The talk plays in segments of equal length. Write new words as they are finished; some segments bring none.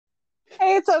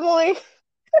Hey, it's Emily.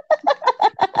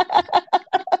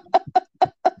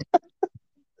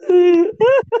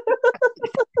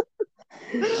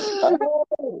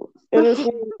 Oh, innocent.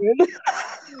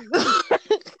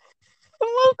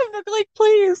 Welcome to Click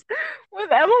Please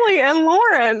with Emily and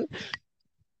Lauren.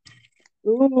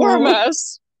 We're a Ooh,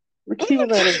 mess. we're keeping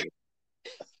that in.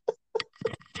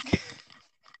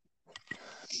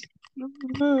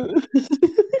 Keeping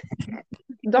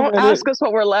Don't that ask in. us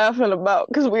what we're laughing about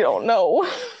because we don't know.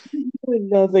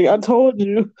 Nothing. I told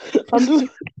you. I'm just,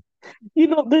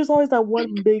 there's always that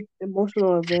one big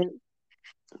emotional event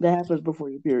that happens before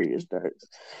your period starts,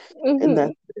 and Mhm.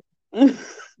 that's it.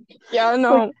 Yeah, I Like,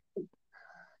 know.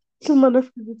 some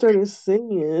motherfucker started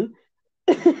singing,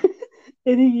 and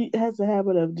he has a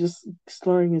habit of just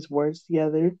slurring his words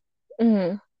together.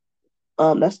 Hmm.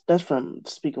 That's from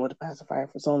speaking with the pacifier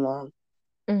for so long,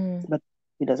 Hmm. but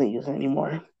he doesn't use it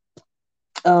anymore.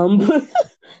 But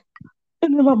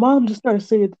and then my mom just started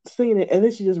singing it, and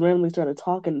then she just randomly started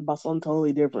talking about something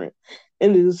totally different,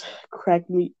 and it just cracked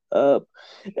me up,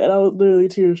 and I was literally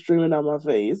tears streaming down my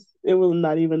face. It was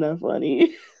not even that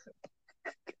funny.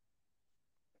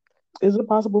 Is it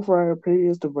possible for our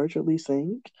periods to virtually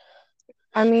sync?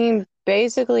 I mean,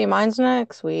 basically, mine's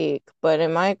next week, but it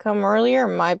might come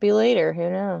earlier, it might be later. Who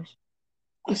knows?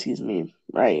 Excuse me.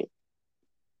 Right.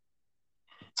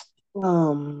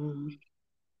 Um,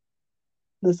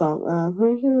 the song "I'm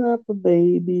picking up a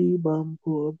baby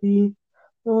bumblebee."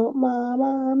 Oh, my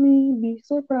mommy, be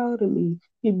so proud of me.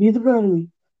 You'd be so proud of me,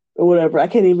 or whatever. I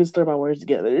can't even start my words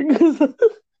together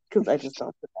because I just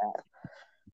don't.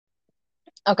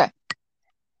 Okay.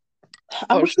 I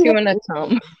Oh, wish just we had. 2 minutes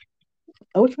home.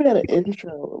 I wish we had an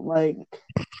intro, like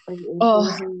an intro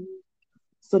Oh, song,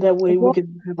 so that way we well,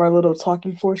 could have our little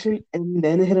talking portion and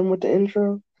then hit him with the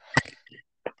intro.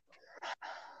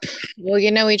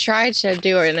 we tried to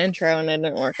do an intro and it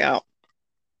didn't work out.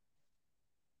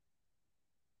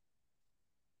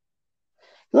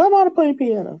 'Cause I'm out to play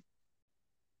piano.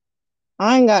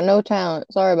 I ain't got no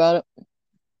talent. Sorry about it.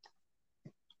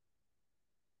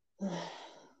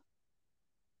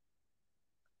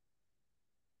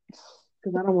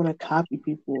 Because I don't want to copy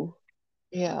people.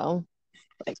 Yeah.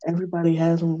 Like everybody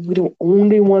has one. We the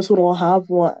only ones who don't have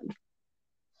one.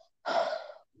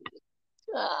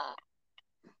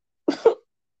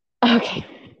 Okay.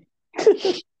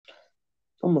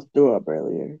 Almost threw up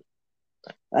earlier.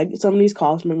 Like some of these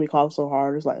coughs make me cough so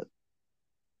hard. It's like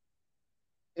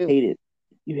Ooh, hate it.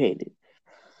 You hate it.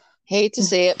 hate to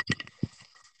see it.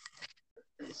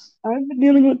 I've been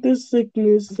dealing with this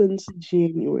sickness since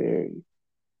January.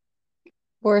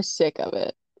 We're sick of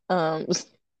it. Um,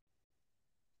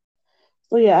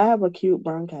 So yeah, I have acute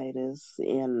bronchitis,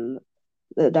 and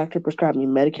the doctor prescribed me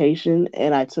medication,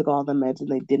 and I took all the meds, and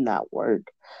they did not work.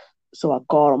 So I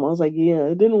called him. I was like, "Yeah,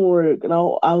 it didn't work," and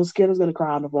I was scared I was gonna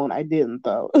cry on the phone. I didn't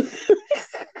though.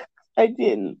 I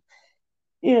didn't.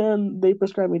 And they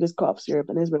prescribed me this cough syrup,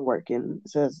 and it's been working. It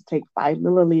says take 5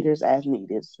 milliliters as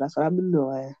needed. So that's what I've been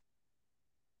doing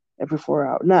every 4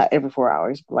 hours. Not every 4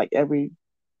 hours, but like every.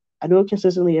 I do it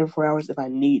consistently every 4 hours if I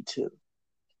need to.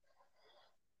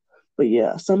 But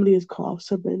yeah, some of these coughs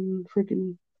have been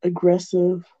freaking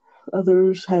aggressive.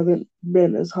 Others haven't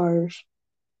been as harsh.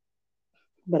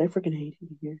 But I freaking hate it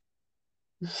here.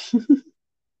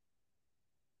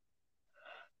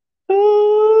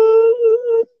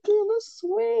 Oh, I'm gonna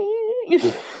swing.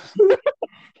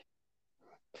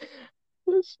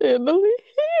 Emily.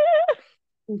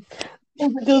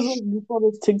 Because before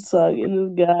this TikTok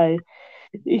and this guy,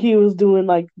 he was doing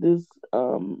like this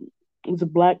it was a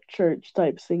black church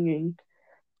type singing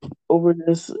over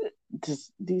this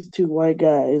these two white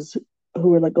guys who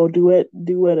were like, "Oh, duet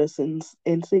us and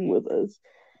sing with us,"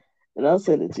 and I'll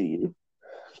send it to you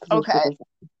because it's Okay.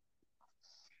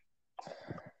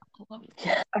 freaking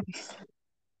yes.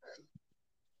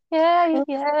 Yeah,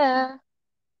 yeah.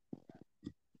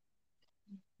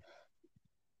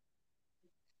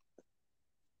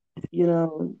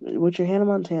 With your Hannah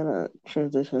Montana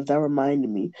transitions, that reminded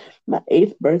me my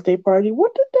eighth birthday party.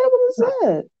 What the devil is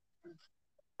that?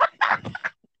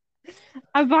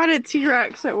 I bought a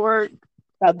T-Rex at work.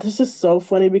 Now, this is so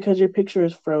funny because your picture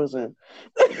is frozen.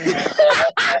 Even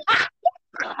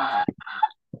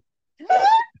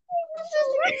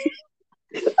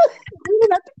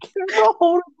at the camera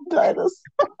holding the dinosaur.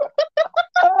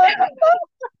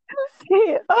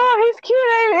 Oh, he's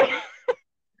cute, Amy.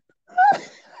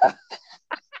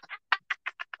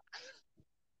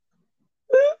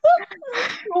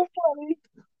 So funny.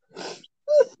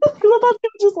 Because I thought he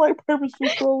was just like purposely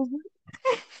frozen.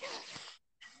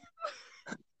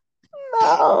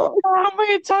 No. How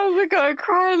many times we gonna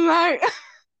cry tonight?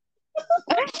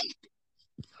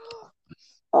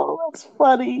 Oh, that's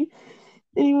funny.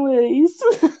 Anyways,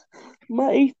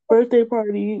 my eighth birthday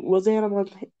party was Hannah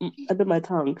Montana. I bit my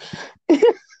tongue.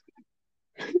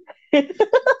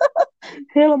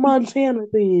 Hannah Montana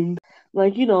themed.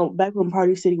 Like, back when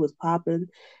Party City was popping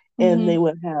and Mm-hmm. they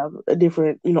would have a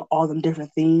different, all them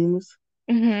different themes.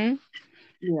 Mm-hmm.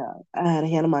 Yeah. I had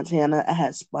Hannah Montana, I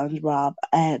had SpongeBob,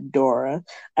 I had Dora,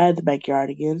 I had the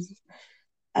Backyardigans,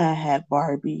 I had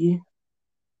Barbie.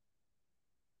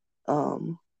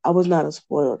 I was not a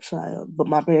spoiled child, but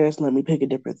my parents let me pick a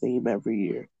different theme every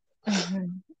year.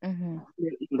 Mm-hmm. Mm-hmm.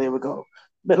 There we go.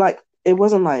 But like it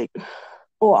wasn't like I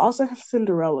also had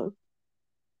Cinderella.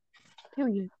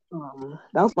 Period.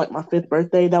 That was like my fifth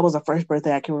birthday. That was the first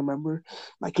birthday I can remember.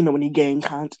 Like when you gain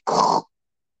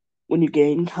when you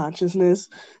gain consciousness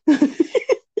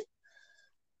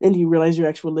and you realize you're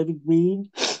actual living being.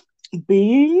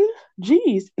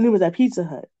 Jeez, and it was at Pizza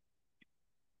Hut.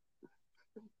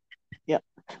 Yep,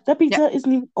 that Yep. Pizza Hut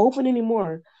isn't even open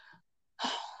anymore.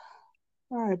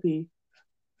 R.I.P.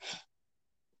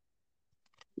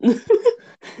 But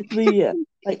yeah,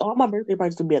 like all my birthday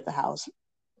parties would be at the house.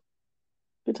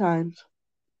 Good times.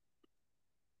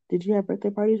 Did you have birthday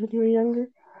parties when you were younger?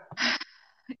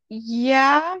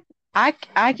 Yeah, I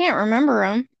can't remember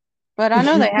them, but I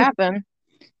know they happen.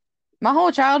 My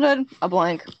whole childhood, a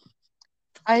blank.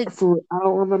 I I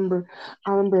don't remember.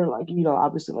 I remember like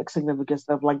obviously like significant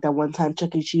stuff like that one time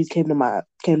Chuck E. Cheese came to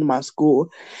my school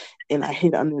and I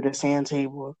hid under the sand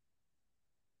table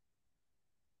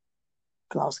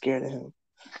because I was scared of him.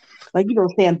 Like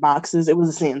sand boxes. It was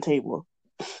a sand table.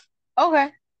 okay.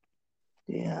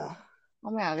 Yeah, I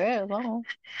mean, I guess. Oh.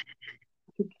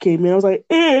 he came in. I was like,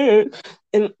 eh.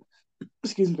 And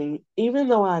excuse me. Even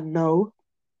though I know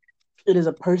it is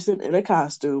a person in a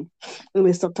costume and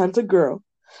it's sometimes a girl,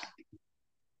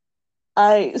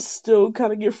 I still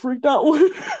kind of get freaked out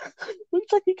when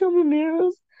Chucky coming near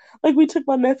us. Like we took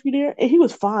my nephew there and he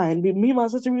was fine. Me and my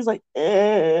sister we was like,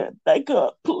 back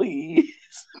up, please.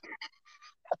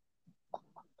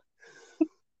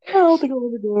 I don't think I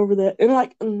want to go over that.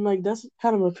 And like that's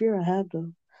kind of a fear I have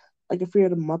though. Like a fear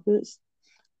of the Muppets.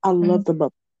 I love Mhm. the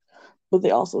Muppets, but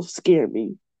they also scare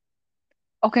me.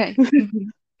 Okay. Mhm.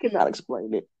 Cannot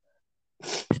explain it.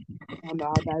 I know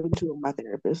I'll dive into it with my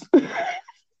therapist.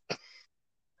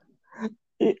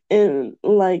 and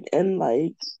like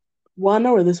well, I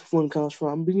know where this one comes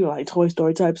from, but like Toy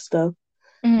Story type stuff.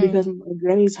 Mhm. Because my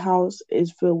granny's house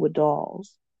is filled with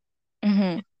dolls,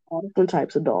 Mhm. all different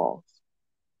types of dolls.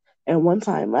 And one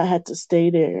time I had to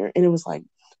stay there, and it was like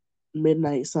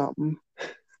midnight something.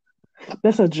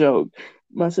 That's a joke.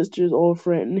 My sister's old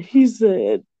friend, he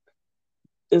said,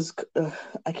 "Is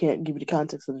I can't give you the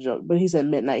context of the joke, but he said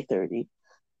midnight 30.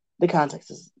 The context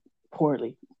is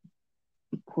poorly,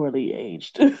 poorly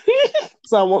aged,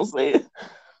 so I won't say it.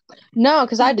 No,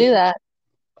 because I do that.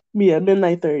 Yeah,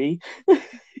 midnight 30.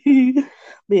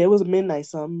 Yeah, it was midnight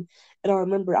something. And I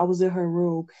remember I was in her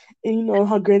room, and you know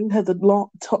how Granny had the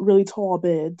really tall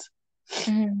beds.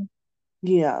 Mhm.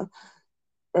 Yeah,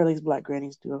 or at least black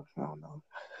grannies do. I don't know.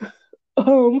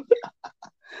 Um,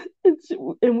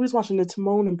 and we was watching the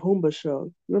Timon and Pumbaa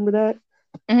show. Remember that?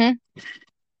 Mhm.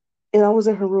 And I was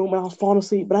in her room and I was falling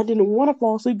asleep, but I didn't want to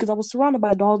fall asleep because I was surrounded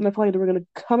by dolls and I felt like they were gonna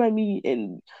come at me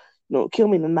and kill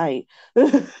me in the night.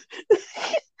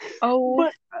 Oh.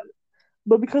 but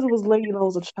but because it was late and I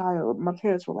was a child, my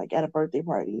parents were like at a birthday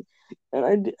party, and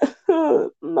I did,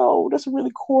 no, that's a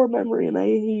really core memory, and I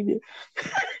hate it.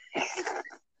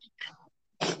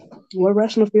 What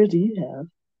rational fears do you have?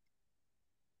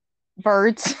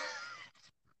 Birds.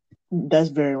 That's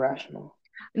very rational.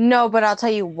 No, but I'll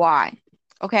tell you why.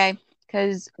 Okay?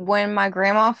 Because when my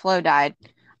grandma Flo died,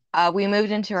 we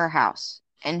moved into her house,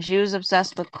 and she was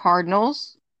obsessed with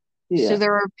cardinals. So Yeah,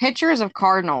 there were pictures of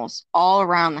cardinals all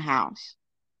around the house,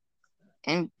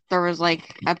 and there was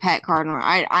like a pet cardinal.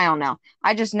 I don't know.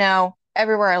 I just know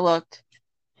everywhere I looked,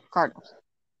 cardinals.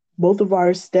 both of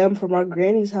ours stem from our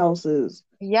granny's houses.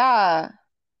 Yeah.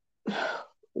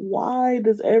 Why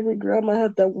does every grandma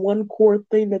have that one core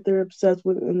thing that they're obsessed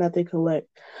with and that they collect?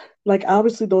 Like,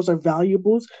 obviously, those are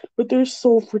valuables, but they're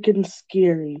so freaking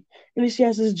scary. And then she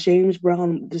has this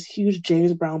huge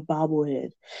James Brown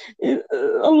bobblehead. And,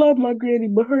 I love my granny,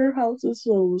 but her house is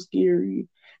so scary.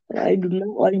 And I do not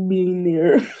like being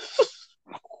there.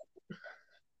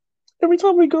 Every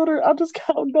time we go there, I'll just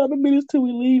count down the minutes till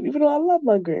we leave, even though I love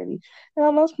my granny. And I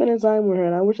love spending time with her,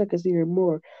 and I wish I could see her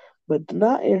more. But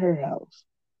not in her house.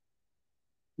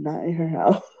 Not in her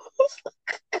house.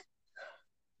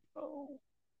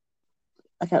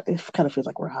 It kind of feels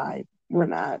like we're high. We're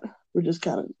not. We're just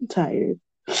kind of tired.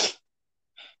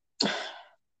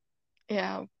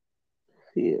 Yeah.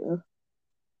 Yeah.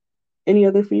 Any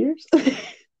other fears?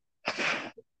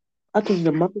 I told you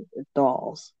the Muppets are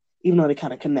dolls, even though they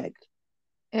kind of connect.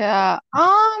 Yeah.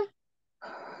 I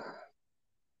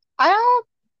don't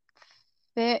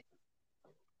fit.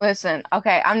 Listen,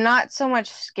 okay, I'm not so much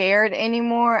scared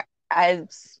anymore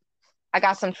as I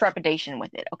got some trepidation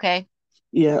with it, okay?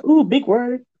 Yeah. Ooh, big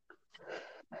word.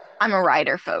 I'm a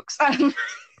rider, folks.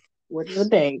 Word of the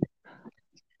day.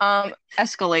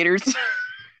 Escalators.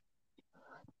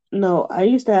 No, I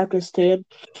used to have to stand.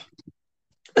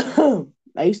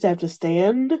 I used to have to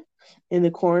stand in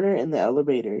the corner in the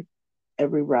elevator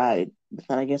every ride. But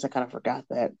then I guess I kind of forgot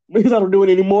that because I don't do it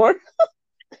anymore.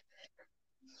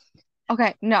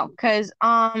 Okay, no, because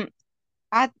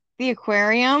at the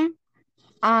aquarium,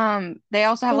 they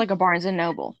also have like a Barnes and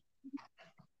Noble.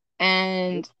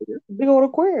 And Big old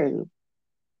aquarium.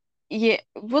 yeah,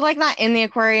 well, like not in the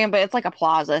aquarium, but it's like a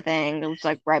plaza thing. It's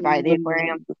like right by the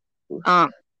aquarium.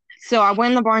 Um, so I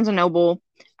went in the Barnes and Noble.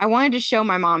 I wanted to show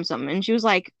my mom something, and she was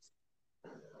like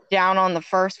down on the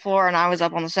first floor, and I was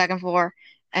up on the second floor.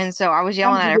 And so I was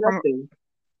How yelling did you at her get up from there?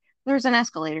 there's an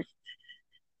escalator.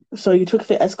 So you took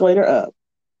the escalator up.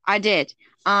 I did.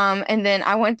 And then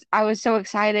I was so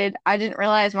excited. I didn't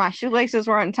realize my shoelaces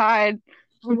were untied.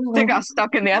 They got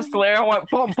stuck in the escalator. I went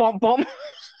boom, boom, boom.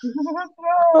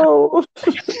 No.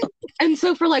 And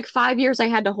so for like 5 years, I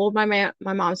had to hold my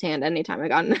mom's hand anytime I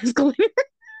got in an escalator.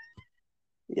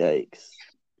 Yikes.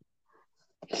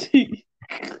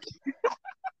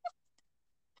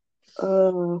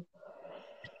 uh,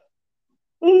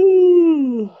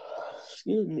 ooh,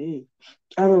 excuse me.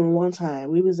 I remember one time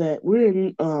we were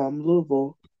in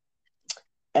Louisville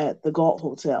at the Galt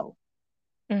Hotel,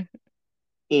 Mm.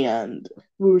 and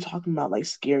we were talking about like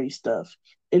scary stuff,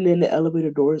 and then the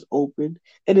elevator doors open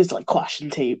and it's like caution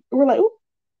tape. We're like,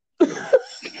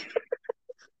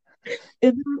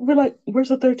 and we're like, where's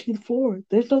the 13th floor?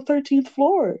 There's no 13th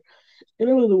floor, and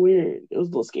it was weird. It was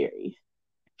a little scary.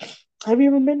 Have you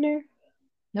ever been there?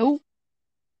 Nope.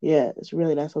 Yeah, it's a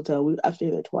really nice hotel. I've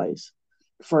stayed there twice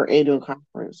for annual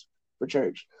conference for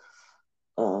church.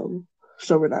 Um,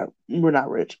 so we're not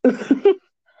rich.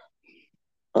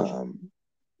 um,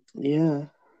 yeah.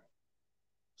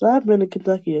 So I've been to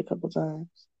Kentucky a couple times.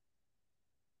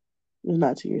 It's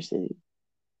not to your city.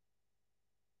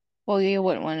 Well, you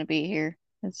wouldn't want to be here.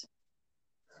 It's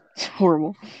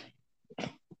horrible.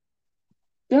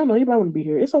 Yeah, no, you might want to be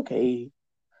here. It's okay.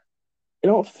 It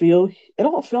don't feel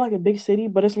like a big city,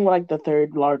 but it's more like the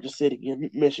third largest city in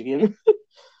Michigan.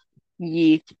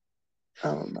 Yeah. I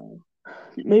don't know.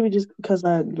 Maybe just because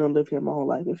I live here my whole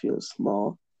life, it feels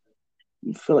small.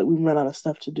 You feel like we've run out of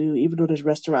stuff to do, even though there's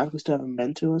restaurants we still haven't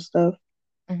been to and stuff.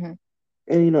 Hmm.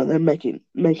 And they're making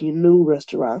new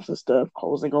restaurants and stuff,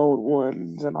 closing old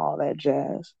ones and all that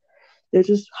jazz. There's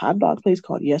this hot dog place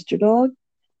called Yesterdog.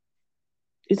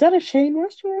 Is that a chain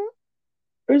restaurant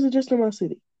or is it just in my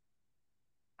city?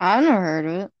 I've never heard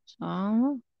of it. So I don't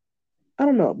know. I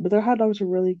don't know, but their hot dogs are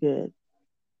really good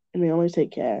and they only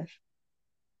take cash.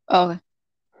 Okay.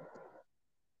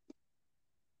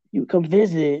 You come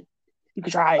visit, you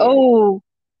can try it, Oh,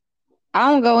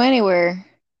 I don't go anywhere.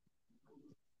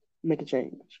 make a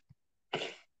change.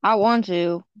 I want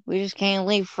to. We just can't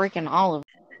leave freaking Olive.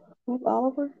 Who's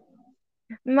Oliver?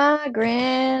 My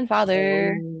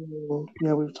grandfather. Oh,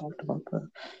 yeah, we've talked about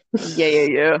Yeah, yeah,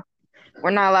 that. yeah.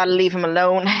 We're not allowed to leave him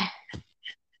alone.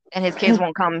 And his kids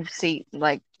won't come see,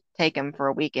 like, take him for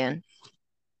a weekend.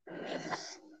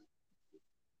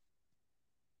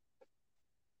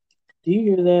 Do you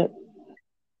hear that?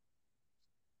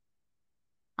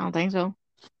 I don't think so.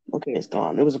 Okay, it's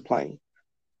gone. It was a plane.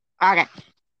 Okay.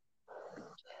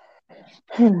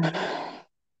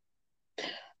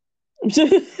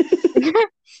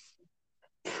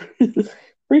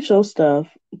 Pre-show stuff,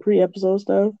 pre-episode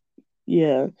stuff.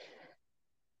 Yeah.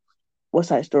 West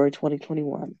Side Story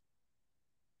 2021.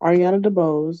 Ariana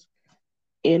DeBose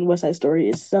and West Side Story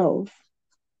itself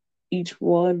each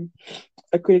won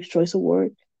a Critics' Choice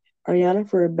Award. Ariana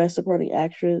for Best Supporting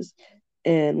Actress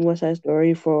and West Side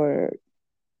Story for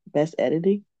Best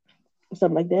Editing,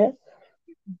 something like that.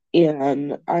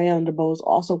 And Ariana DeBose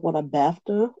also won a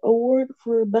BAFTA award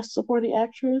for Best Supporting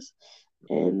Actress,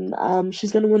 and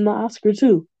she's gonna win the Oscar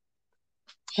too.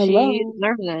 She Hello,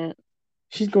 deserves it,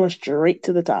 she's going straight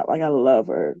to the top. Like I love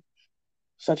her,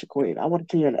 such a queen. I want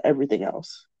to see her in everything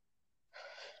else.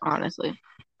 honestly.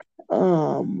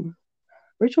 Um,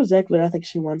 Rachel Zegler, I think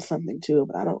she won something too,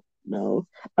 but I don't know.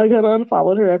 I got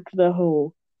unfollowed her after the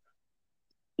whole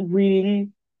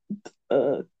reading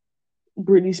uh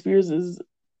Britney Spears's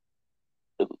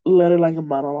letter like a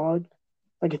monologue,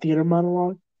 like a theater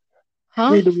monologue. Huh?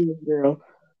 Read the room, girl.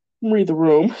 Read the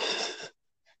room.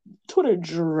 Twitter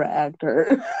dragged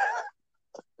her.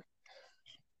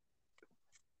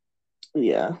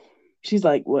 Yeah. She's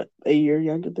like, what, a year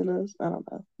younger than us? I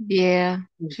don't know. Yeah,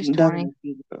 she's 20. Doesn't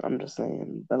I'm just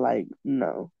saying. But, like,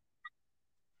 no.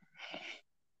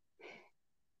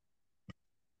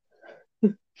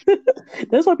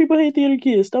 That's why people hate theater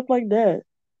kids. Stuff like that.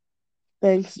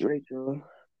 Thanks, Rachel.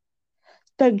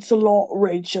 Thanks a lot,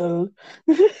 Rachel.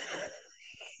 You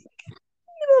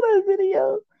know that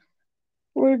video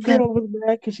where a girl was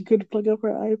mad because she couldn't plug up her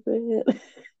iPad?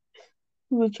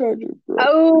 The charger broke.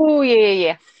 Oh, yeah,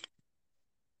 yeah,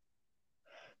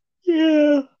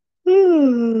 Yeah.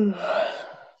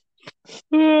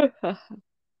 yeah.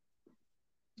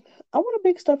 I want a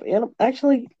big stuffed animal.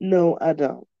 Actually, no, I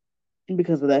don't.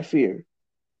 Because of that fear.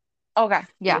 Okay,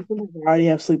 yeah. I already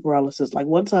have sleep paralysis. Like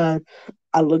one time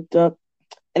I looked up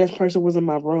and this person was in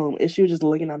my room and she was just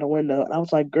looking out the window and I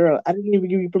was like, girl, I didn't even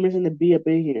give you permission to be up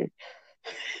in here.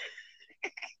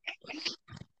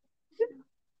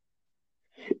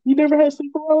 You never had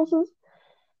sleep paralysis?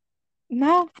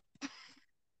 No.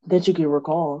 That you can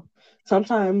recall.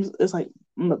 Sometimes it's like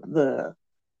the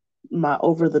my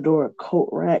over the door coat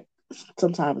rack.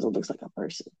 Sometimes it looks like a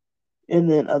person. And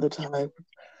then other times,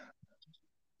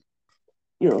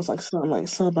 it's like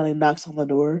somebody knocks on the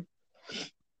door.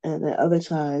 And then other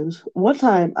times, one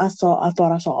time I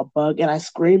thought I saw a bug and I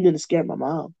screamed and it scared my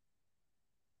mom.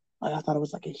 Like I thought it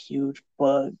was like a huge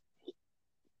bug.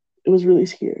 It was really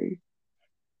scary.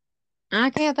 I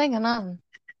can't think of nothing.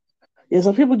 Yeah,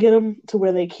 some people get them to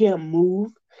where they can't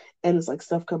move and it's like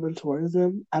stuff coming towards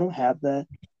them. I don't have that.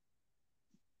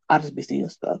 I just be seeing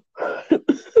stuff.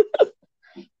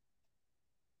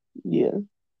 Yeah.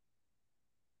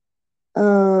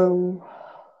 Um.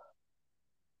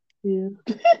 Yeah.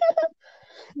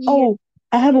 Yeah. Oh,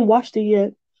 I haven't watched it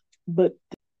yet, but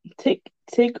Tick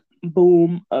Tick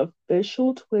Boom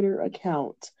official Twitter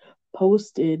account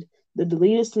posted the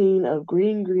deleted scene of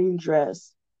Green Green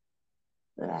Dress.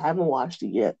 And I haven't watched it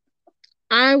yet.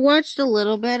 I watched a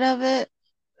little bit of it.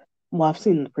 Well, I've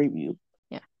seen the preview.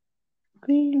 Yeah.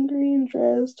 Green Green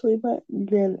Dress, toy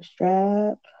button,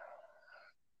 strap.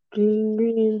 Green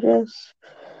Green Dress.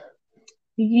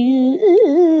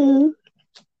 You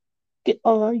get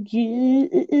on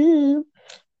you.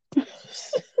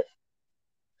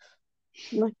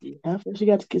 Lucky, after she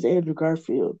got to kiss Andrew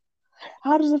Garfield.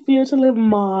 How does it feel to live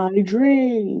my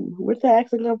dream? Where'd the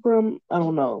accent come from? I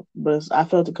don't know, but I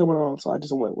felt it coming on, so I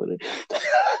just went with it.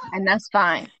 And that's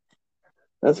fine.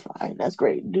 That's fine. That's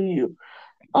great. Do you?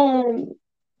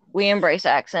 We embrace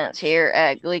accents here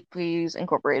at Gleek Please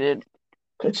Incorporated.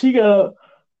 She got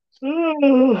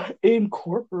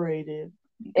incorporated.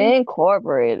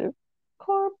 Incorporated.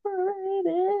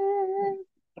 Incorporated.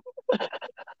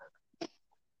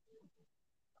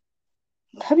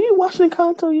 Have you watched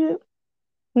Encanto yet?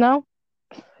 No?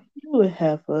 You would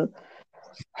have a.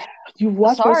 You've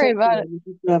watched Best Sorry of about it.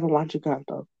 You haven't watched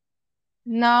Encanto.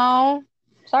 No.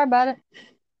 Sorry about it.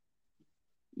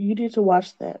 You need to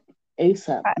watch that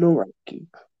ASAP. No Rocky.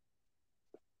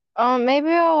 Maybe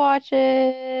I'll watch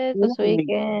it You're this not ready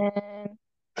weekend.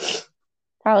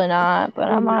 Probably not, but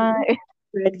I might.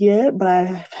 yet, but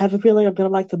I have a feeling I'm gonna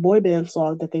like the boy band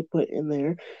song that they put in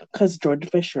there because Jordan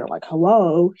Fisher, like,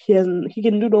 hello, he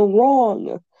can do no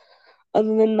wrong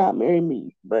other than not marry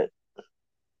me, but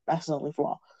that's the only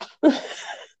flaw.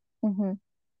 Mm-hmm.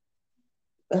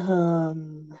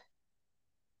 um,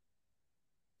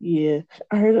 yeah,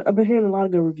 I've been hearing a lot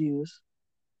of good reviews.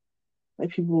 Like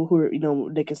people who are,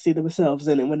 they can see themselves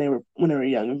in it when they were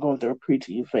young and going through a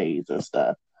preteen phase and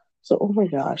stuff. So, oh my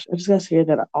gosh, I just got scared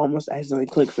that I almost accidentally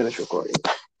clicked finish recording.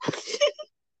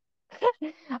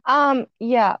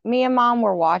 Yeah, me and mom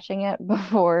were watching it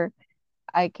before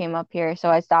I came up here, so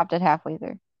I stopped it halfway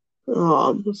through. Oh,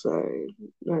 I'm sorry.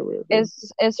 Not really.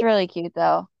 It's really cute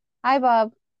though. Hi,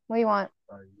 Bob. What do you want?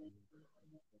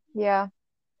 Yeah,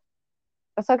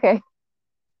 that's okay.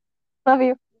 Love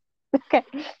you. Okay.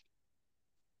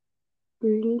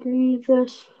 Green, green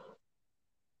dress.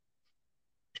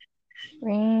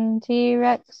 Green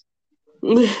T-Rex.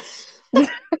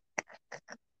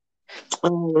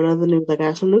 Another news, I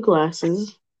got some new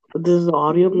glasses. But this is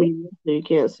audio medium, so you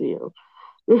can't see them.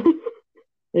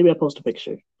 Maybe I'll post a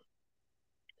picture.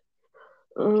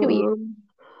 Period.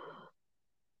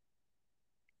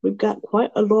 We've got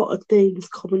quite a lot of things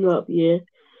coming up, yeah.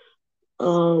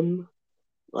 Um,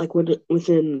 like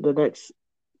within the next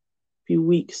few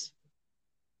weeks.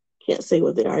 Can't say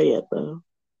what they are yet, though.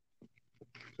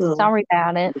 So, Sorry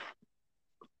about it.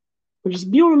 but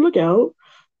just be on the lookout.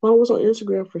 Follow us on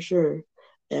Instagram for sure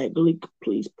at Gleek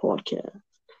Please Podcast.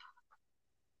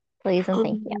 Please and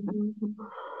thank you.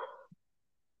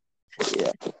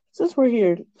 Yeah. Since we're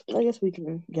here, I guess we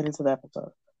can get into the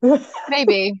episode.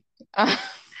 Maybe.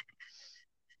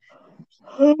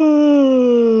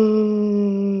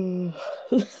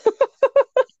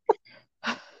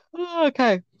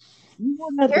 Okay. You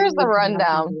won't have to Here's the worry because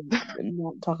I'm rundown. going to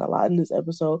not talk a lot in this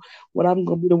episode, when I'm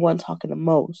going to be the one talking the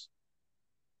most.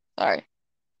 Sorry.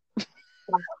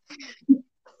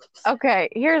 Okay,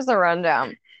 here's the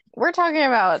rundown. We're talking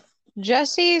about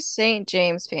Jesse St.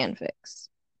 James fanfics.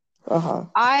 Uh-huh.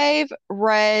 I've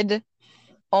read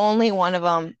only one of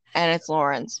them, and it's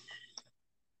Lauren's.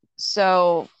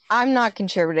 So I'm not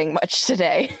contributing much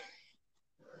today.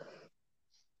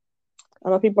 I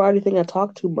know people already think I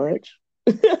talk too much.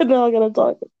 Now I gotta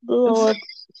talk. Lord.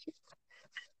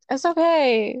 It's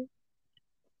okay.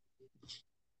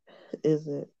 Is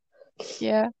it?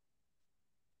 Yeah.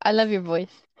 I love your voice.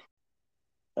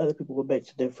 Other people will beg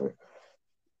to differ.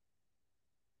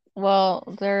 Well,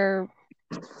 they're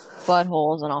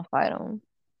buttholes, and I'll fight them.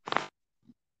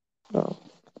 Oh.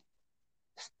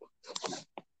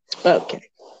 Okay.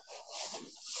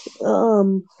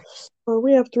 Well,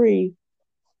 we have three.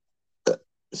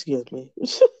 Excuse me.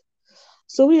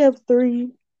 So we have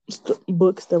three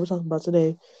books that we're talking about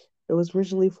today. It was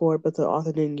originally four, but the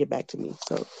author didn't get back to me,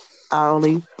 so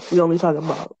we only talk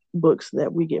about books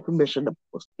that we get permission to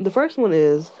post. The first one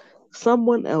is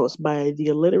Someone Else by the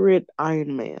Illiterate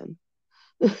Iron Man.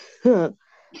 The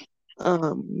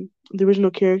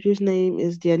original character's name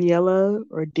is Daniela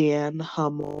or Dan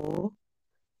Hummel,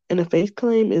 and the face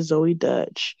claim is Zoe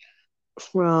Dutch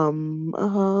from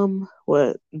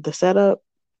what, The Setup?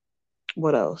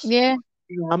 What else? Yeah.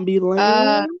 Zombie Uh,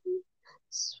 Land.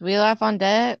 we laugh on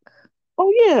deck.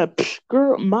 Oh yeah,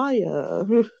 girl, Maya.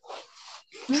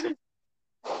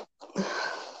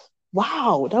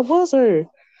 Wow, that was her.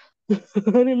 I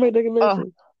didn't make that Oh,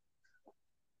 connection.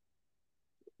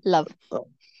 love. Oh,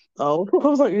 oh. I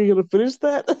was like, you're gonna finish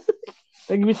that? That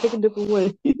can be taken different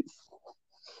ways. I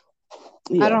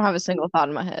Yeah, don't have a single thought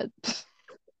in my head.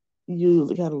 you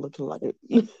kind of looking like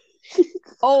it.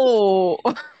 Oh,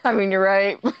 I mean, you're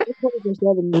right.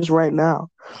 Just right now,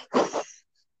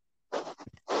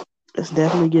 it's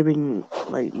definitely giving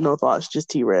like no thoughts, just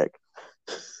T-Rex.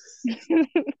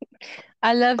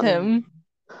 I love Um, him.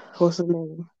 what's his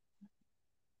name?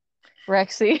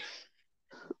 Rexy.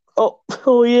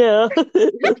 Oh yeah.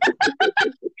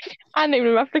 I named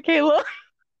him after Kayla.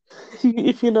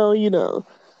 If you know, you know.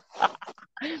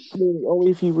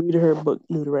 Only if you read her book,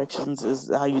 New Directions, is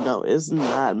how you know it's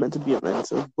not meant to be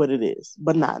offensive, but it is,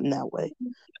 but not in that way.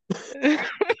 They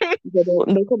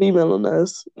come emailing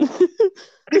us.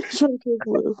 Trying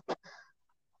to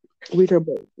read her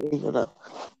book. You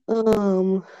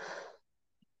know.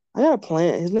 I got a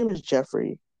plant. His name is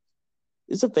Jeffrey.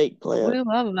 It's a fake plant We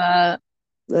love that.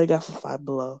 that I got from Five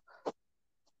Below.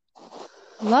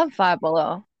 Love Five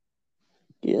Below.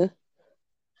 Yeah.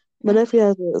 My nephew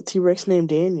has a T-Rex named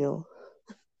Daniel.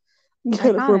 Got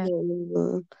it from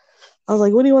Iconic. I was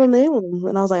like, what do you want to name him?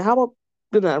 And I was like, how about,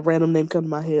 then a random name come to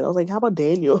my head. I was like, how about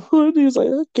Daniel? He was like,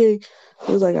 okay.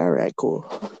 He was like, all right, cool.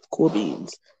 Cool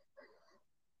beans.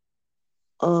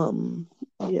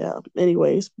 Yeah.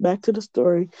 Anyways, back to the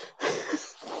story.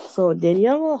 So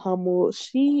Daniela Hummel,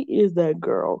 she is that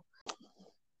girl.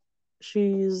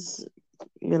 She's,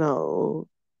 you know,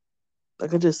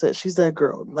 like I just said, she's that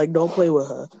girl. Like, don't play with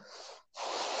her.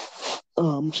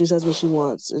 She says what she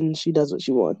wants and she does what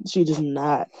she wants. She does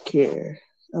not care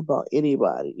about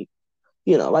anybody.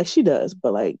 You know, like she does,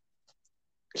 but like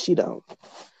she don't.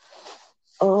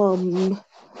 Um,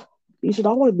 you should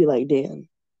all want to be like Dan.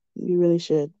 You really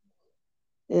should.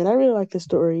 And I really like the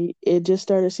story. It just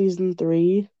started season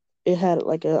 3. It had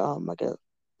like a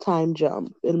time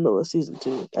jump in the middle of season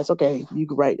 2. That's okay. You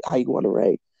can write how you want to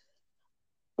write.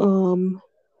 Um,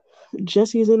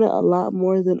 Jesse's in it a lot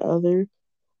more than other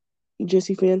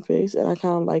Jesse fanfics, and I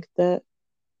kind of like that.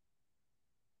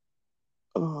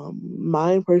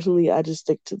 Mine personally, I just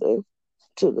stick to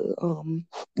the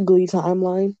Glee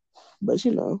timeline, but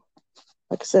you know,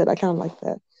 like I said, I kind of like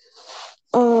that.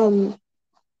 Um,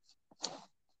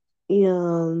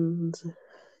 and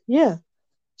yeah,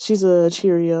 she's a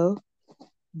Cheerio,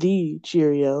 the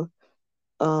Cheerio.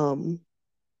 Um,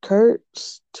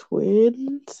 Kurt's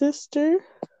twin sister.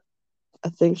 I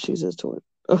think she's his twin.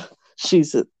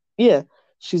 She's a yeah,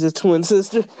 she's a twin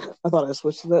sister. I thought I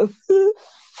switched it up.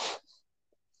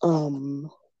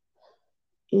 um,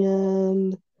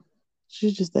 and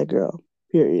she's just that girl.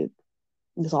 Period.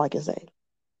 That's all I can say.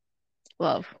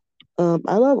 Love.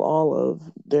 I love all of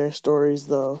their stories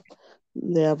though.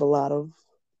 They have a lot of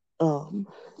um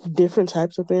different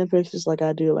types of fan fictions like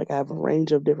I do. Like I have a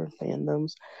range of different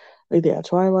fandoms. Like they got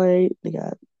Twilight, they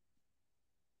got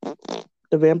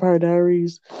the Vampire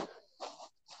Diaries,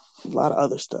 a lot of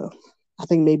other stuff. I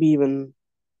think maybe even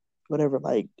whatever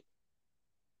like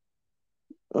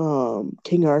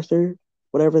King Arthur,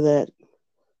 whatever that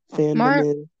fandom Mar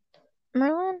is.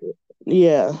 Merlin?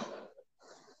 Yeah,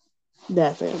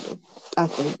 that fandom. I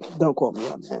think. Don't quote me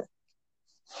on that.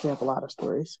 They have a lot of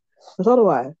stories. But so do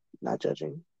I. Not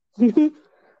judging. So do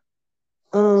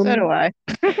um, I.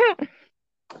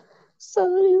 so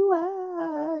do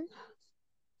I.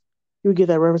 You would get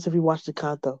that reference if you watched the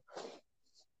Kanto.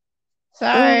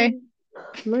 Sorry. Um,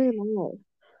 no, you're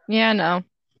Yeah, no.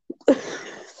 not.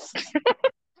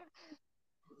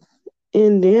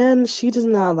 And then she does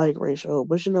not like Rachel,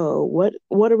 but you know what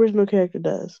original character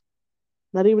does?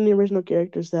 Not even the original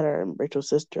characters that are Rachel's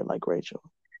sister like Rachel.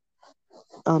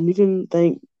 You can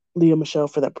thank Leah Michelle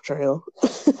for that portrayal,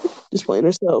 just playing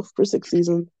herself for 6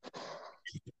 seasons.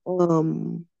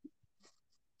 Um,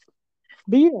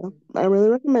 but yeah, I really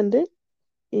recommend it,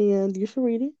 and you should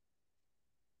read it.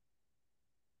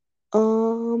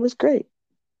 It's great.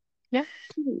 Yeah.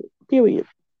 Period.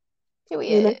 The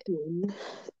next Period. one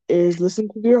is "Listen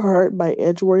to Your Heart" by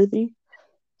Edgeworthy.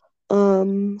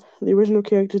 The original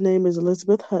character's name is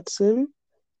Elizabeth Hudson,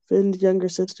 Finn's younger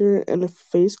sister, and the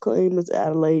face claim is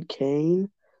Adelaide Kane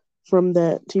from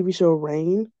that TV show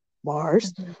Rain,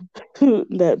 Mars,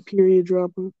 Mhm. that period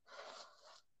drama.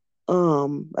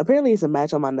 Apparently it's a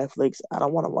match on my Netflix. I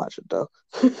don't want to watch it though.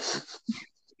 I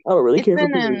don't really It's care for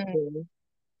been period. in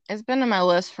it's been in my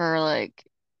list for like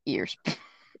years.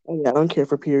 Yeah, I don't care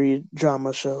for period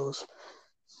drama shows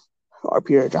or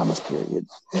period dramas. Period.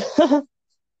 I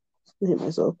hate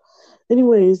myself.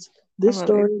 Anyways, I this love you.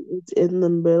 story is in the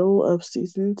middle of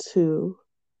season 2.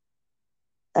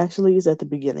 Actually, it's at the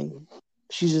beginning.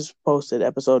 She just posted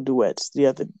episode duets the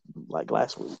other like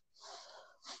last week.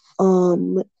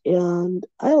 And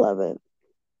I love it.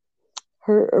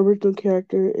 Her original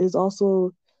character is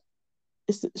also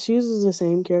she uses the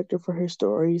same character for her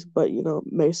stories, but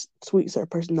makes tweaks her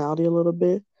personality a little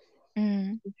bit.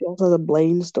 Mm. She also has a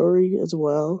Blaine story as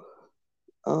well.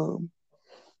 Um,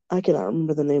 I cannot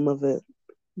remember the name of it,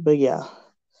 but yeah.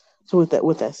 So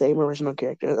with that same original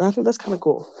character, and I think that's kind of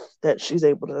cool that she's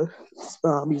able to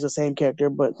use the same character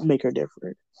but make her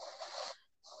different.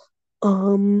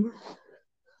 Um,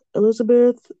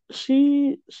 Elizabeth,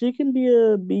 she can be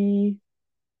a B,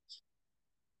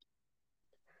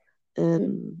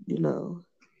 and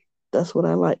that's what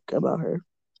I like about her.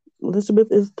 Elizabeth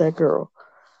is that girl.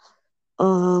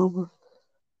 Um,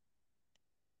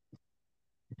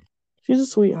 she's a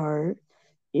sweetheart,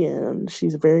 and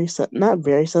she's not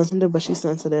very sensitive, but she's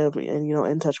sensitive and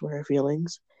in touch with her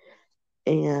feelings,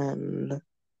 and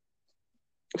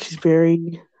she's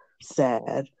very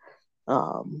sad.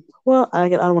 Well, I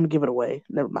don't want to give it away.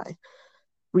 Never mind.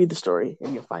 Read the story,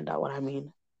 and you'll find out what I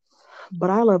mean. But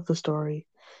I love the story,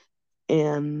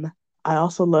 and I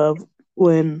also love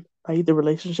when like the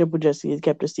relationship with Jesse is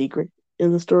kept a secret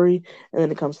in the story, and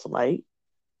then it comes to light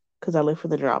because I live for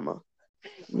the drama.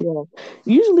 Yeah.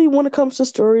 Usually, when it comes to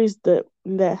stories that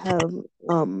have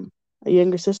a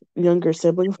younger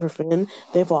sibling for Finn,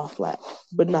 they fall flat,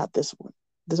 but not this one.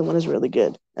 This one is really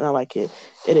good, and I like it.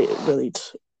 It really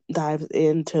dives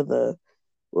into the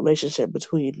relationship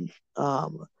between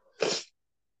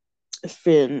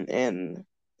Finn and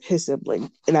his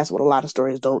sibling, and that's what a lot of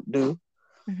stories don't do.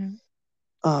 Hmm.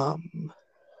 Um,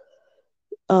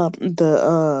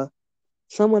 the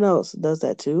someone else does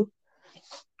that too.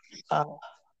 Uh,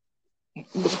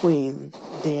 between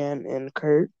Dan and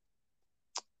Kurt.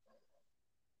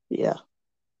 Yeah,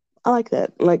 I like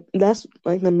that. Like that's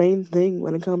like the main thing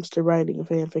when it comes to writing a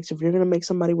fan fiction. If you're gonna make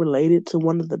somebody related to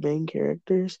one of the main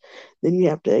characters, then you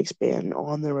have to expand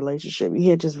on the relationship. You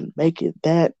can't just make it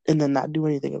that and then not do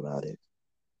anything about it.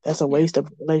 That's a Yeah. waste of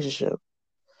a relationship.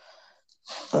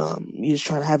 You just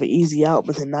trying to have it easy out,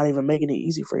 but then not even making it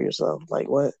easy for yourself. Like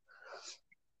what?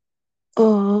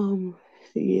 Um,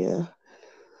 yeah.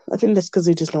 I think that's because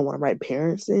they just don't want to write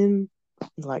parents in.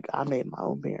 Like I made my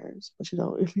own parents, but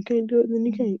if you can't do it, then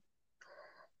you can't.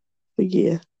 But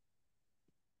yeah.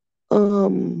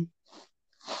 Um,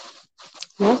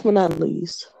 Last but not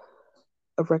least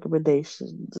of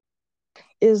recommendations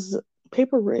is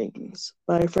Paper Rings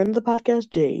by a friend of the podcast,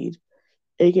 Jade,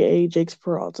 aka Jake's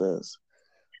Peralta's.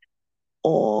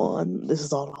 This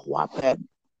is all on Wattpad.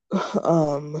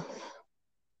 Um,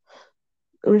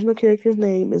 Original character's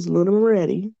name is Luna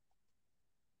Moretti,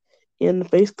 and the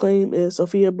face claim is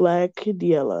Sophia Black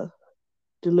Delia.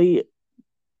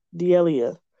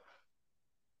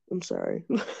 I'm sorry.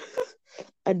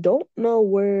 I don't know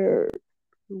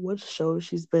what show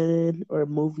she's been in or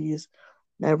movies.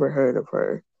 Never heard of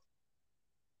her.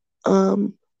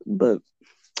 But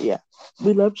yeah,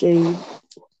 we love Jade.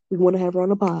 We want to have her on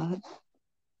the pod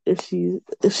if she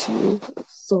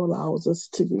so allows us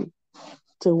to be.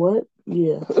 To what?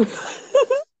 Yeah.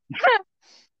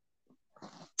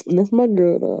 And that's my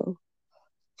girl though,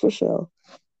 for sure.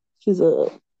 She's a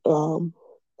um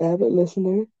avid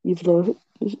listener, even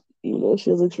though she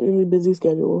has an extremely busy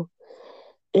schedule.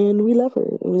 And we love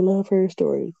her and we love her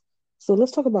story. So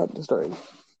let's talk about the story.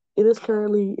 It is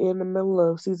currently in the middle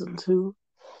of season 2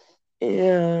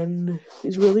 and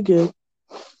it's really good.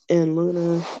 And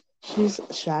Luna, she's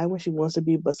shy when she wants to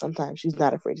be, but sometimes she's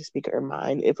not afraid to speak her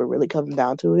mind if it really comes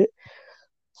down to it.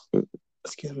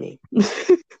 Excuse me.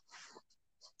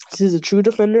 She's a true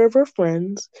defender of her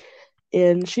friends,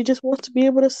 and she just wants to be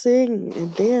able to sing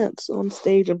and dance on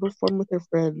stage and perform with her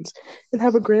friends and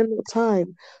have a grand old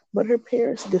time. But her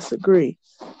parents disagree,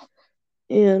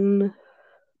 and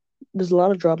there's a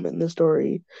lot of drama in this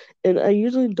story. And I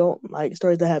usually don't like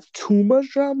stories that have too much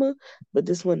drama, but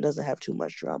this one doesn't have too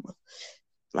much drama.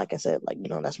 Like I said,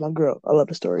 that's my girl. I love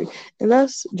the story. And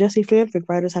that's Jesse fanfic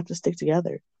writers have to stick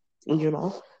together. You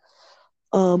know?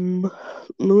 Um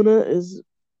Luna is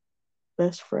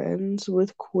best friends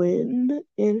with Quinn,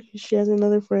 and she has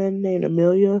another friend named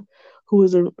Amelia, who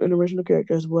is an original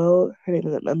character as well. Her name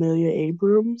is Amelia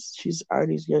Abrams. She's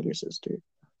Artie's younger sister.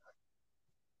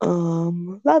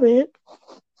 Love it.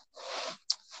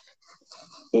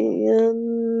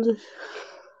 And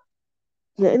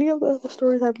any of the other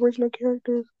stories have original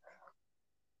characters?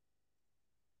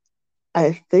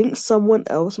 I think someone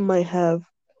else might have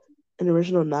an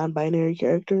original non-binary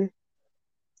character.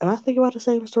 Am I thinking about the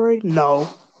same story?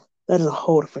 No, that is a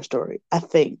whole different story. I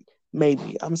think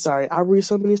maybe. I'm sorry. I read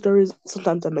so many stories.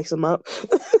 Sometimes I mix them up.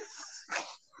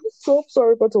 So I'm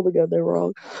sorry if I totally got that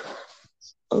wrong.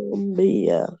 But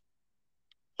yeah,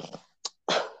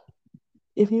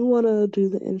 if you want to do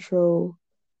the intro,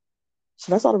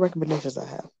 so that's all the recommendations I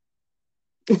have.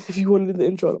 If you want to do the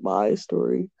intro to my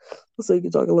story, so you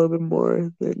can talk a little bit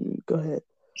more, then go ahead.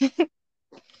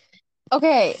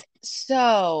 Okay,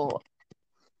 so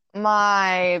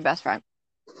my best friend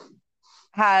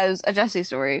has a Jessie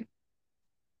story.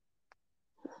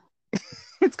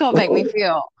 It's called Make Me Uh-oh.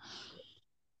 Feel.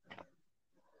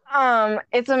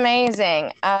 It's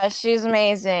amazing. She's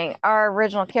amazing. Our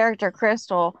original character,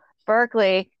 Crystal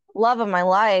Berkeley, love of my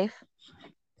life.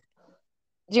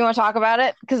 Do you want to talk about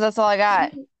it? Because that's all I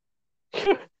got.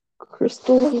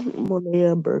 Crystal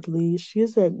Monet Berkeley,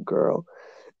 she's that girl.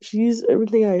 She's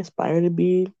everything I aspire to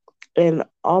be and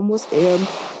almost am,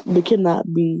 but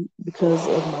cannot be because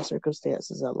of my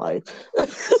circumstances in life.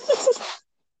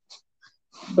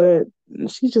 But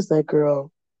she's just that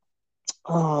girl.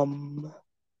 Um,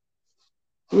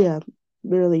 yeah,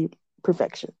 really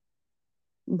perfection.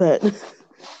 But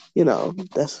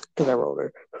that's because I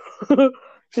wrote her.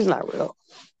 She's not real.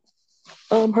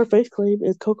 Her face claim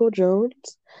is Coco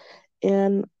Jones,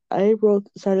 and I wrote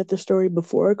started the story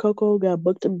before Coco got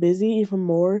booked and busy even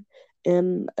more,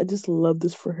 and I just love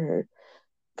this for her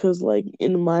because like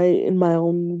in my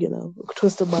own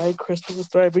twisted mind, Crystal was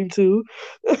thriving too.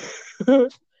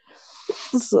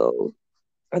 So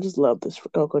I just love this for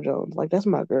Coco Jones. Like that's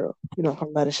my girl,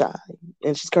 from Let It Shine,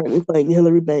 and she's currently playing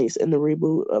Hillary Banks in the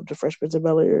reboot of The Fresh Prince of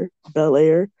Bel Air. Bel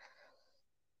Air.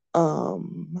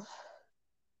 Um,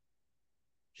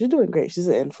 she's doing great. She's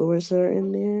an influencer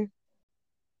in there.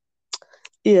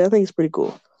 Yeah, I think it's pretty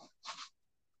cool.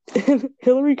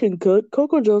 Hillary can cook.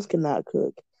 Coco Jones cannot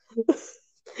cook.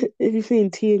 If you've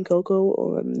seen Tea and Coco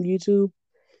on YouTube,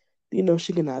 you know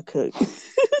she cannot cook.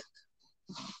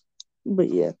 But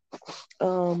yeah,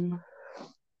 um,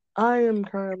 I am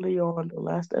currently on the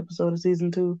last episode of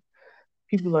season 2.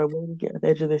 People are waiting at the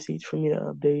edge of their seats for me to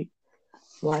update.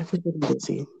 Life is getting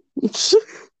busy.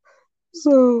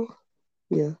 So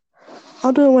yeah,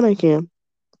 I'll do it when I can.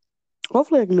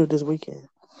 Hopefully, I can do it this weekend.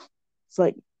 It's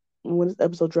like when this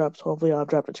episode drops. Hopefully, I'll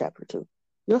drop a chapter too.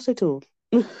 Y'all stay tuned.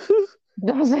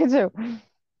 Don't say too.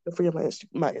 Don't forget my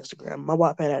Instagram, my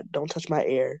Wattpad at Don't Touch My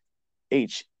Air,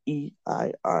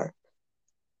 HEIR.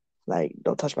 Like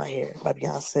Don't Touch My Hair by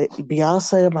Beyonce.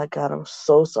 Beyonce, oh my god, I'm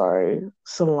so sorry.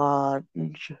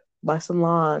 Solange by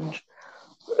Solange.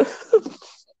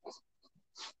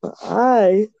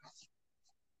 I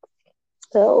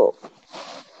help.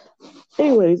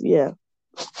 Anyways, yeah.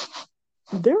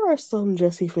 There are some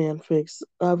Jesse fanfics,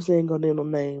 obviously ain't gonna name no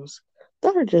names,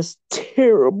 that are just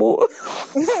terrible.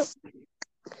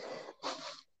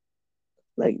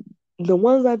 Like the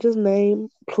ones I just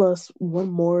named, plus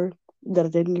one more that I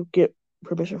didn't get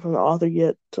permission from the author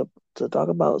yet to talk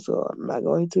about, so I'm not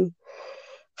going to.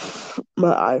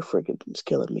 My eye freaking is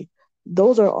killing me.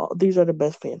 These are the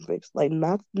best fanfics. Like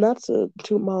not to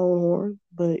toot my own horn,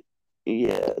 but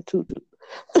yeah, toot.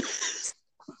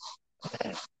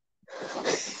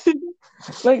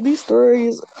 Like these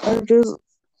stories are just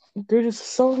they're just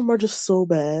some of them are just so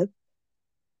bad.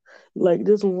 Like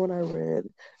this one I read,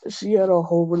 she had a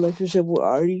whole relationship with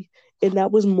Artie, and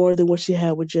that was more than what she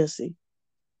had with Jesse.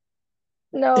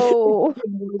 No.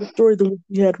 More of a story than what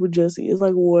she had with Jesse. It's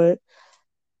like what?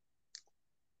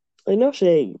 Like no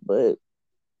shade, but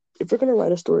if you're gonna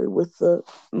write a story with the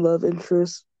love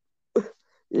interest,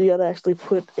 you gotta actually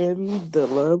put in the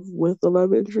love with the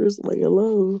love interest. Like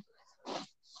hello,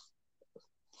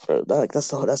 like that's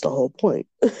the whole point.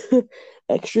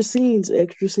 Extra scenes,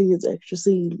 extra scenes, extra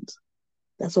scenes.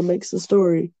 That's what makes the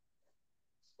story.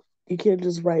 You can't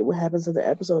just write what happens in the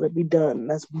episode and be done.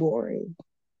 That's boring.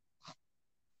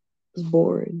 It's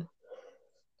boring.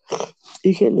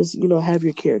 You can't just have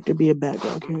your character be a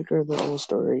background character in the whole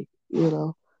story. You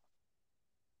know.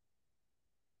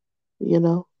 You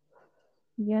know.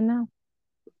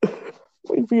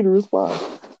 Waiting for you to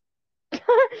respond.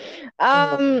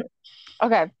 um.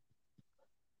 Okay.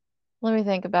 Let me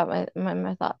think about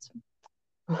my thoughts.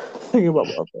 Think about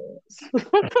my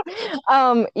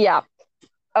thoughts. Yeah.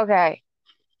 Okay.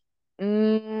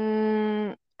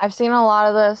 I've seen a lot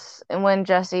of this and when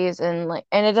Jesse's in like,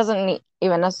 and it doesn't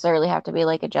even necessarily have to be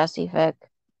like a Jesse fic,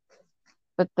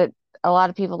 but that a lot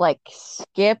of people like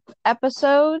skip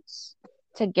episodes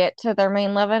to get to their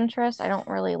main love interest. I don't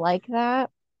really like that,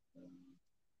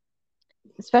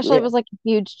 especially if Yeah, it was like a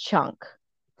huge chunk.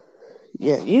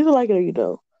 yeah. You either like it or you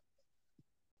don't.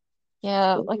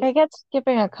 Yeah, like I get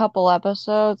skipping a couple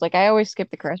episodes. Like I always skip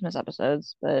the Christmas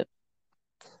episodes, but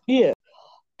Yeah.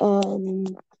 Um.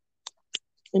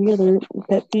 Any other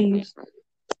pet peeves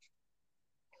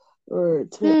or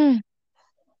tips?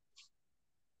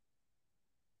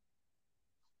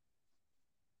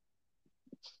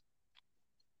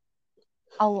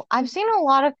 hmm, I've seen a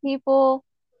lot of people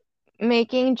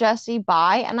making Jesse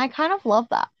bi, and I kind of love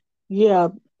that. Yeah,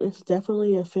 it's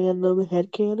definitely a fandom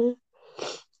headcanon.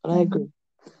 And I Hmm. agree.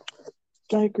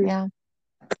 I agree. Yeah.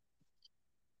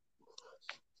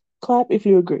 Clap if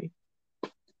you agree.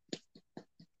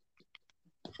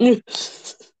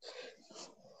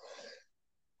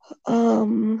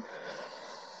 um,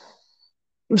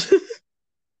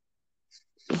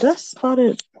 that's about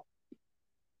it.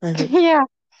 I think. Yeah.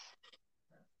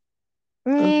 I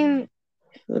Um, mean,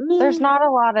 there's not a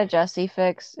lot of Jesse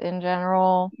fics in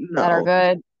general that are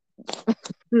no.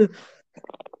 good.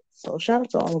 So shout out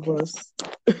to all of us.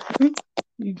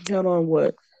 You can count on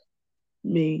what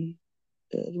me,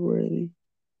 Edworthy,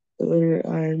 the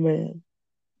Iron Man,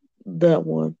 that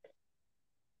one,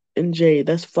 and Jay.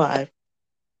 That's five.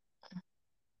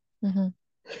 Hmm.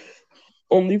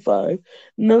 Only five.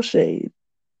 No shade.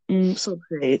 Some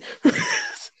shade.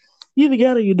 You either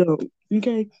got it or you don't.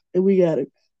 Okay, and we got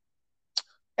it.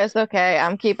 It's okay.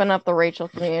 I'm keeping up the Rachel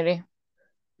community.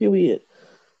 Period.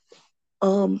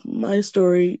 My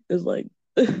story is like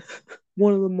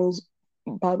one of the most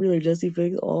popular Jesse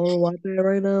fics all on Wattpad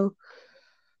right now.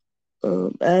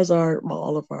 As are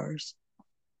all of ours.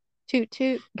 Toot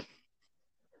toot.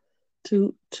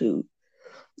 Two.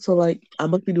 So like, I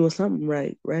must be doing something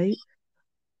right, right?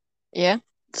 Yeah.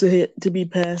 To be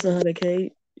past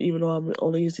 100K, even though I'm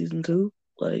only in season two.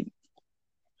 Like,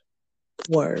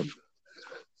 worm,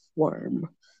 worm.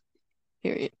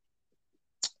 Period.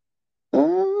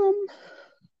 Um,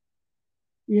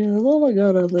 yeah, that's all I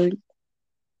got. I think.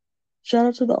 Shout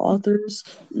out to the authors.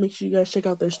 Make sure you guys check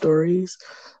out their stories.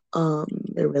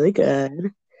 They're really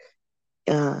good.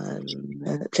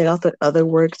 Check out their other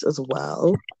works as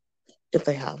well if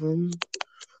they have them.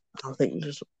 I don't think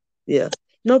just yeah.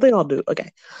 No, they all do. Okay.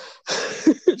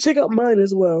 Check out mine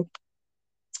as well.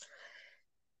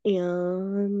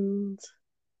 And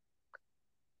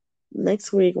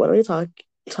next week, what are we talking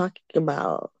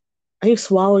about? I keep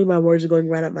swallowing my words going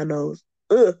right up my nose.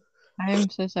 Ugh. I'm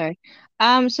so sorry.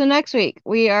 So next week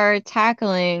we are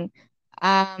tackling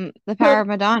The Power of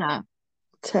Madonna.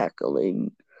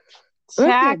 Tackling. I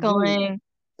can't wait. Tackling.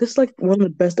 This is like one of the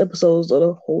best episodes of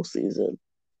the whole season.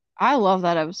 I love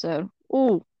that episode.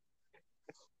 Ooh,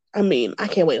 I mean, I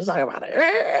can't wait to talk about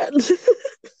it.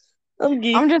 I'm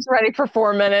geek. I'm just ready for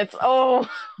 4 minutes. Oh,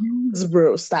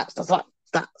 Bro, stop. sorry.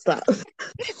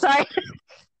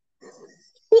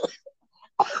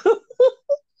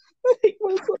 I hate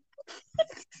myself.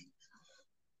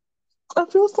 I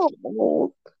feel so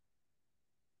old.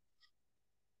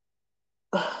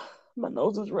 My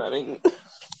nose is running.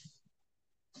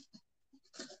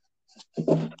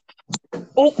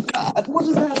 Oh God, what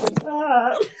just happened?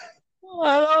 Ah.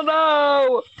 I don't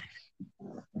know.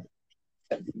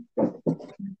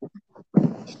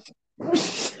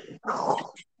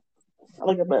 I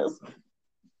look a mess.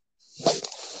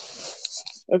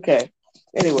 Okay.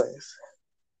 Anyways.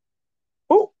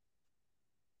 Oh.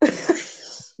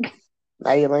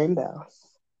 Now you're laying down.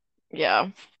 Yeah,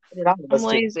 Get out of I'm us too.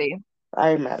 lazy. I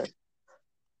ain't mad at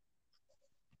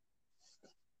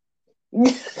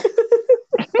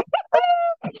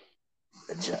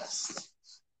Adjust.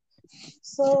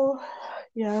 So,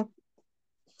 yeah.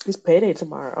 It's payday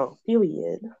tomorrow.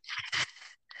 Period.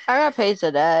 I got paid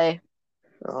today.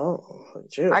 Oh,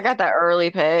 legit. I got that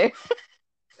early pay.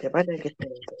 Yeah, my dad gets paid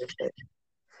on Thursday.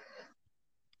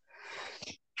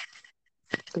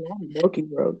 Cause I'm broke,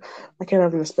 broke. I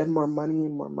can't even spend more money,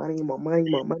 more money, more money,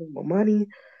 more money, more money.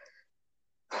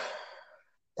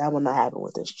 That will not happen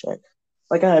with this check.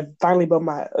 Like I had finally built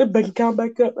my bank account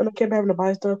back up, and I kept having to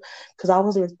buy stuff because I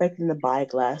wasn't expecting to buy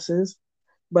glasses,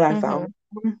 but I Mm-hmm. found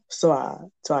them, so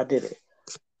I did it.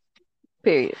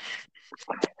 Period.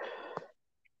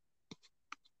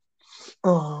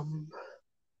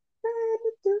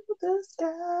 To the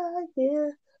sky, yeah.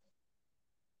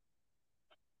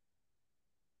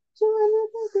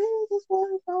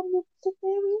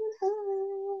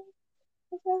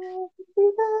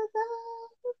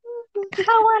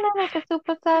 I wanna make a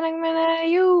supersonic minute of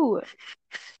you.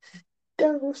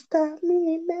 Don't stop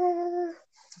me now.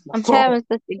 My I'm song. having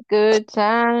such a good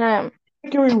time.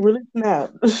 Can we really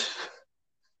snap?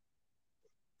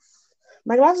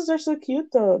 My glasses are so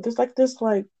cute though. There's like this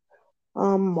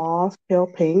mauve pale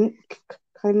pink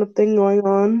kind of thing going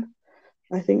on.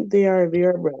 I think they are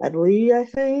Vera Bradley, I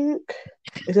think.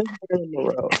 It says Marilyn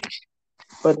Monroe,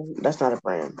 but that's not a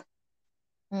brand.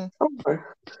 Mm. Oh,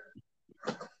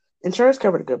 insurance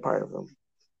covered a good part of them.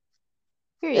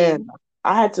 And Period.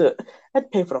 I had to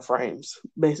pay for the frames.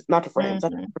 Not the frames, I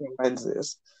had to Mm-hmm. pay for the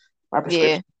lenses. My Yeah.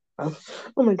 prescription.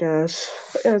 Oh my gosh.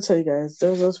 I gotta tell you guys,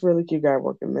 there was this really cute guy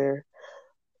working there.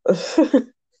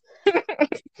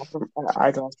 From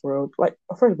Eyeglass World. Like,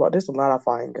 first of all, there's a lot of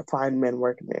fine men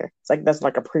working there. It's like that's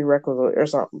like a prerequisite or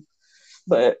something.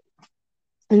 But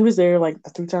he was there like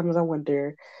the 3 times I went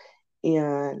there,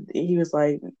 and he was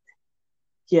like,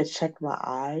 he had checked my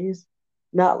eyes.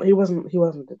 Not he wasn't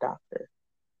the doctor,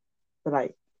 but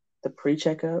like the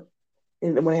pre-checkup,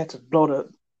 and then when I had to blow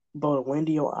the wind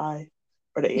in your eye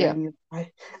or the air Yeah. in your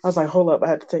eye, I was like, hold up, I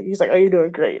had to take. He's like, oh, you're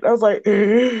doing great. I was like,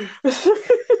 he's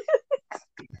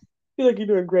like, you're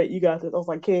doing great. You got this. I was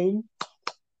like, King,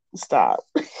 stop.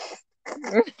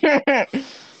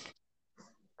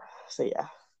 So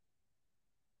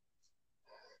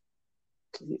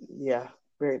yeah,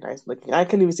 very nice looking. I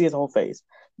couldn't even see his whole face.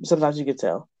 Sometimes you could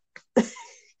tell. Because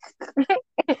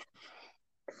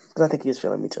I think he was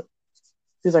feeling me too.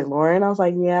 He's like, Lauren? I was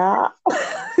like, yeah.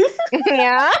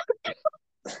 Yeah.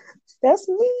 That's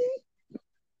me.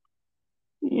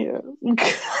 Yeah.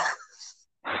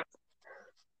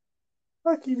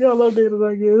 I'll keep y'all updated,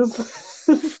 I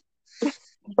guess.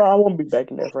 But I won't be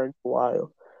back in there for a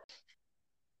while.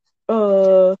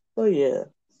 So yeah,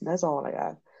 that's all I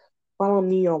got. Follow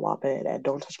me on Wattpad at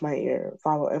Don't Touch My Ear.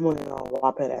 Follow Emily on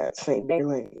Wattpad at St. Mary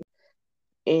Lane.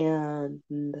 And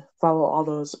follow all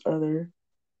those other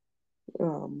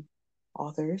um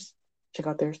authors. Check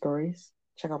out their stories.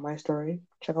 Check out my story.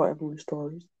 Check out Emily's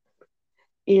stories.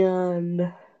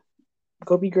 And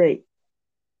go be great.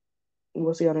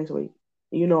 We'll see y'all next week.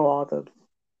 You know all the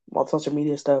social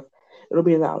media stuff. It'll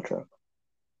be in the outro.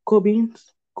 Cool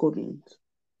beans? Cool beans.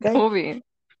 Okay? Movie.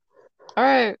 All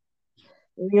right.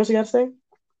 Anything else you got to say?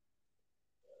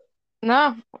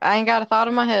 No, I ain't got a thought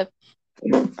in my head.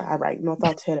 All right. No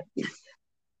thoughts head at you.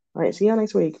 All right. See y'all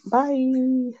next week.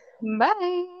 Bye.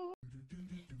 Bye.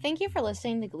 Thank you for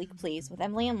listening to Gleek Please with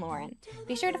Emily and Lauren.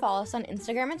 Be sure to follow us on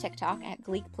Instagram and TikTok at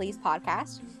Gleek Please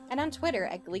Podcast and on Twitter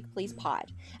at Gleek Please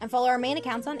Pod. And follow our main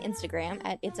accounts on Instagram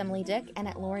at It's Emily Dick and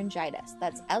at Lauren Gitis.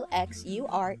 That's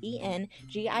LXURENGITIS.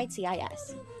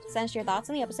 Send us your thoughts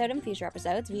on the episode and future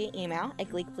episodes via email at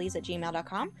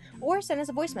gleekplease@gmail.com or send us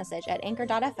a voice message at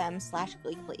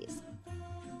anchor.fm/gleekplease.